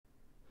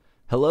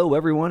Hello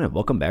everyone and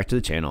welcome back to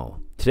the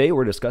channel. Today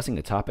we're discussing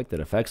a topic that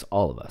affects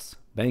all of us,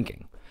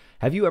 banking.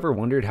 Have you ever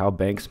wondered how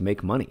banks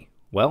make money?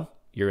 Well,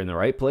 you're in the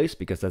right place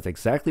because that's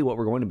exactly what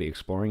we're going to be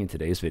exploring in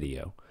today's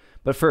video.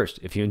 But first,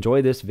 if you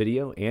enjoy this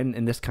video and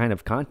in this kind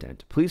of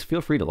content, please feel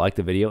free to like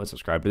the video and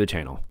subscribe to the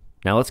channel.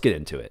 Now let's get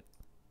into it.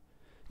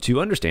 To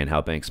understand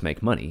how banks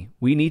make money,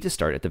 we need to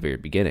start at the very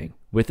beginning,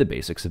 with the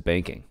basics of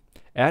banking.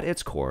 At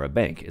its core, a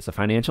bank is a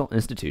financial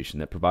institution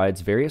that provides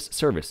various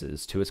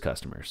services to its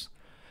customers.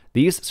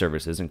 These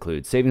services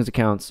include savings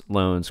accounts,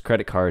 loans,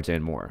 credit cards,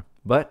 and more.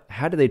 But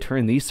how do they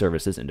turn these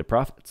services into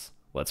profits?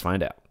 Let's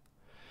find out.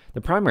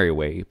 The primary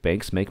way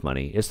banks make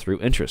money is through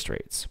interest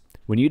rates.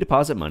 When you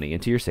deposit money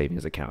into your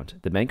savings account,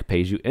 the bank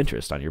pays you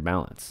interest on your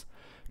balance.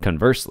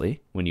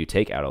 Conversely, when you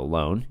take out a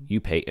loan,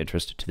 you pay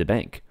interest to the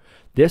bank.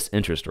 This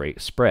interest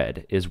rate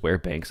spread is where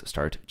banks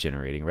start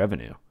generating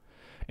revenue.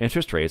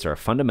 Interest rates are a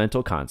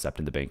fundamental concept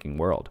in the banking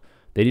world.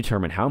 They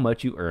determine how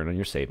much you earn on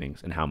your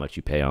savings and how much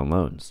you pay on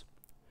loans.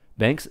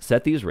 Banks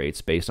set these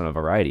rates based on a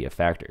variety of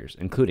factors,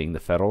 including the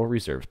Federal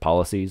Reserve's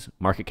policies,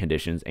 market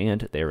conditions,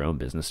 and their own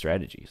business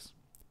strategies.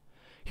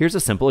 Here's a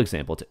simple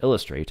example to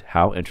illustrate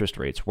how interest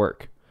rates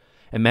work.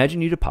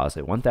 Imagine you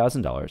deposit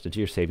 $1,000 into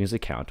your savings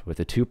account with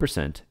a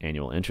 2%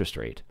 annual interest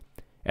rate.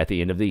 At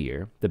the end of the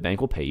year, the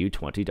bank will pay you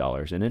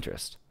 $20 in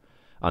interest.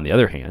 On the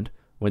other hand,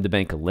 when the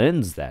bank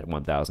lends that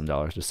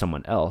 $1,000 to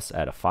someone else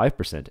at a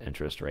 5%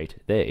 interest rate,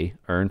 they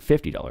earn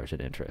 $50 in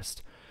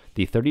interest.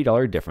 The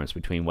 $30 difference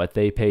between what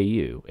they pay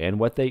you and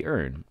what they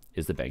earn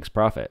is the bank's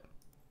profit.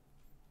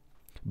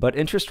 But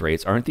interest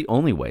rates aren't the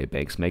only way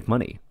banks make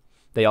money.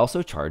 They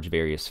also charge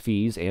various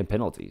fees and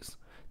penalties.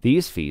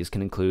 These fees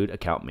can include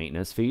account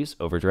maintenance fees,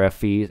 overdraft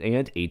fees,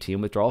 and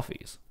ATM withdrawal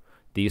fees.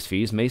 These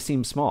fees may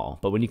seem small,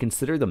 but when you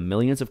consider the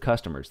millions of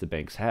customers the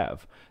banks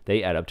have,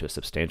 they add up to a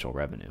substantial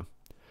revenue.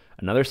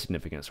 Another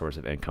significant source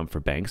of income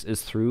for banks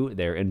is through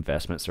their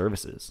investment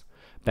services.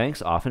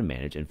 Banks often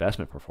manage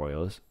investment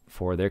portfolios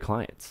for their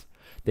clients.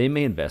 They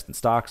may invest in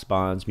stocks,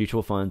 bonds,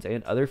 mutual funds,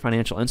 and other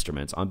financial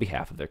instruments on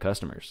behalf of their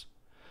customers.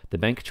 The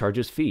bank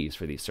charges fees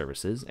for these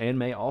services and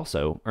may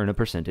also earn a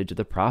percentage of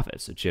the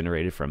profits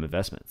generated from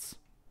investments.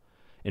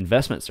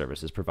 Investment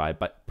services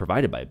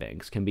provided by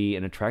banks can be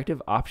an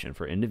attractive option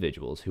for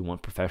individuals who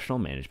want professional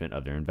management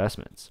of their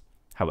investments.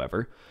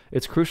 However,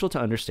 it's crucial to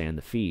understand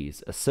the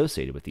fees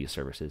associated with these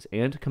services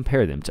and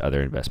compare them to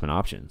other investment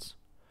options.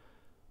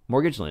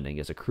 Mortgage lending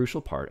is a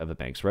crucial part of a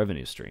bank's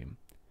revenue stream.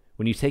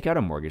 When you take out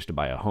a mortgage to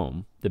buy a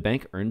home, the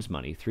bank earns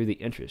money through the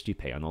interest you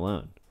pay on the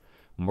loan.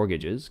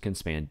 Mortgages can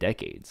span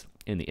decades,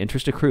 and the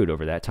interest accrued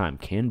over that time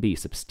can be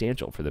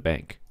substantial for the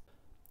bank.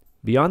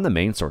 Beyond the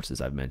main sources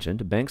I've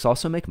mentioned, banks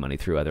also make money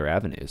through other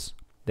avenues.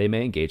 They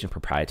may engage in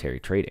proprietary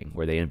trading,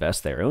 where they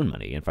invest their own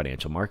money in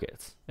financial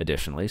markets.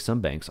 Additionally,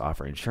 some banks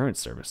offer insurance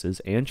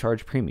services and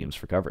charge premiums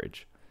for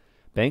coverage.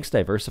 Banks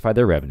diversify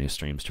their revenue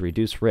streams to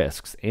reduce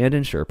risks and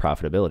ensure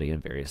profitability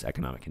in various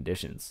economic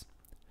conditions.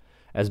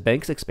 As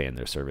banks expand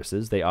their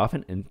services, they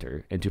often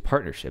enter into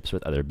partnerships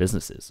with other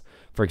businesses.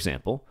 For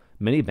example,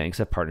 many banks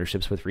have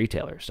partnerships with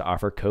retailers to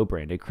offer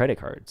co-branded credit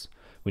cards.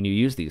 When you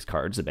use these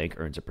cards, the bank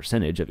earns a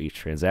percentage of each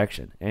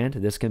transaction, and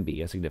this can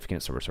be a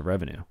significant source of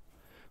revenue.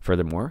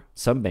 Furthermore,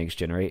 some banks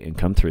generate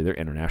income through their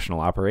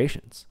international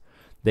operations.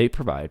 They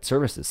provide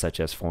services such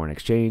as foreign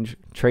exchange,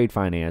 trade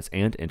finance,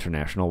 and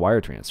international wire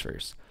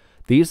transfers.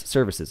 These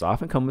services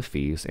often come with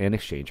fees and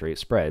exchange rate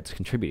spreads,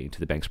 contributing to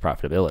the bank's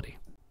profitability.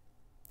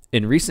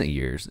 In recent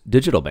years,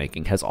 digital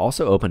banking has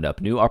also opened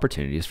up new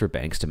opportunities for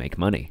banks to make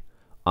money.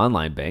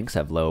 Online banks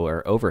have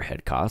lower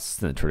overhead costs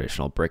than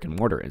traditional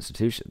brick-and-mortar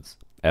institutions.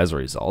 As a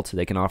result,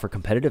 they can offer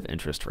competitive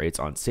interest rates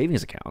on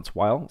savings accounts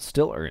while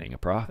still earning a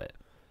profit.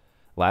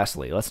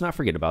 Lastly, let's not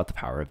forget about the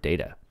power of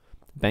data.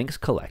 Banks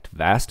collect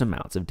vast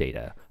amounts of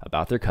data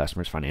about their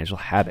customers' financial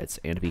habits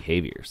and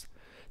behaviors.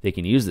 They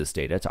can use this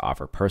data to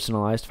offer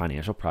personalized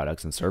financial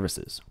products and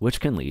services, which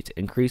can lead to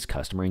increased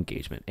customer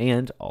engagement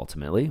and,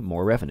 ultimately,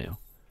 more revenue.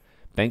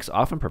 Banks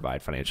often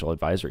provide financial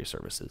advisory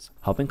services,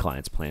 helping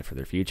clients plan for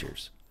their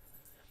futures.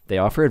 They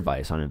offer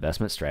advice on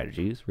investment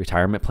strategies,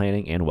 retirement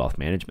planning, and wealth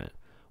management.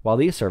 While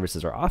these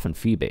services are often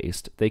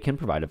fee-based, they can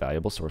provide a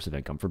valuable source of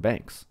income for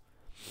banks.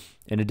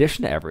 In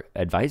addition to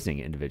advising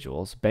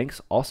individuals,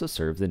 banks also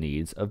serve the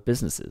needs of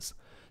businesses.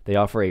 They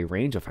offer a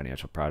range of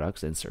financial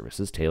products and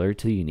services tailored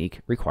to the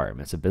unique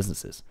requirements of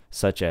businesses,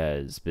 such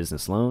as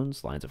business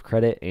loans, lines of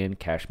credit, and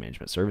cash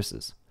management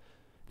services.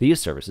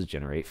 These services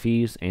generate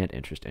fees and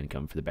interest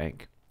income for the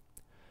bank.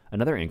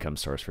 Another income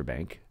source for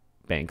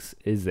banks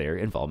is their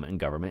involvement in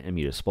government and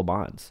municipal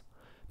bonds.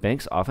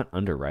 Banks often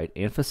underwrite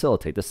and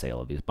facilitate the sale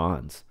of these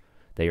bonds.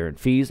 They earn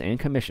fees and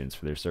commissions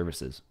for their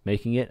services,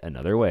 making it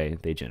another way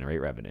they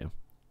generate revenue.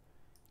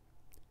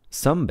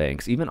 Some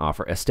banks even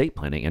offer estate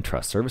planning and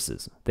trust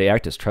services. They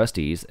act as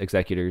trustees,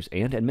 executors,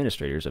 and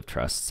administrators of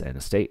trusts and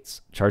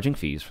estates, charging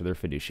fees for their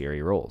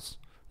fiduciary roles.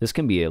 This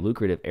can be a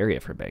lucrative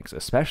area for banks,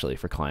 especially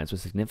for clients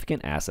with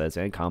significant assets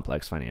and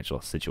complex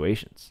financial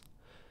situations.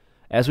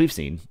 As we've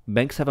seen,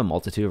 banks have a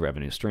multitude of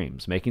revenue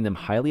streams, making them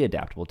highly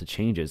adaptable to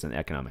changes in the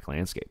economic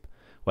landscape.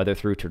 Whether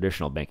through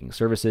traditional banking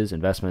services,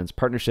 investments,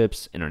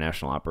 partnerships,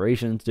 international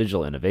operations,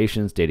 digital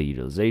innovations, data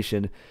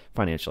utilization,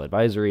 financial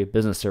advisory,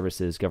 business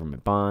services,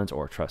 government bonds,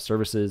 or trust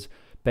services,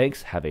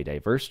 banks have a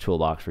diverse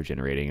toolbox for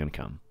generating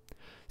income.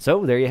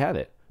 So there you have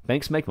it.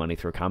 Banks make money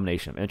through a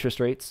combination of interest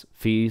rates,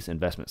 fees,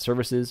 investment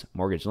services,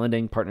 mortgage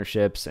lending,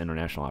 partnerships,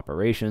 international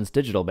operations,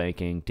 digital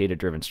banking,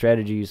 data-driven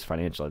strategies,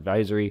 financial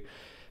advisory,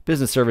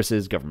 business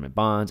services, government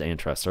bonds, and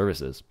trust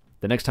services.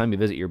 The next time you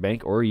visit your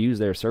bank or use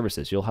their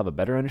services, you'll have a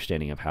better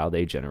understanding of how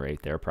they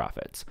generate their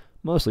profits,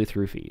 mostly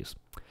through fees.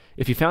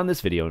 If you found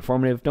this video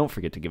informative, don't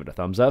forget to give it a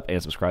thumbs up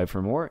and subscribe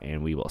for more,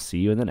 and we will see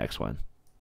you in the next one.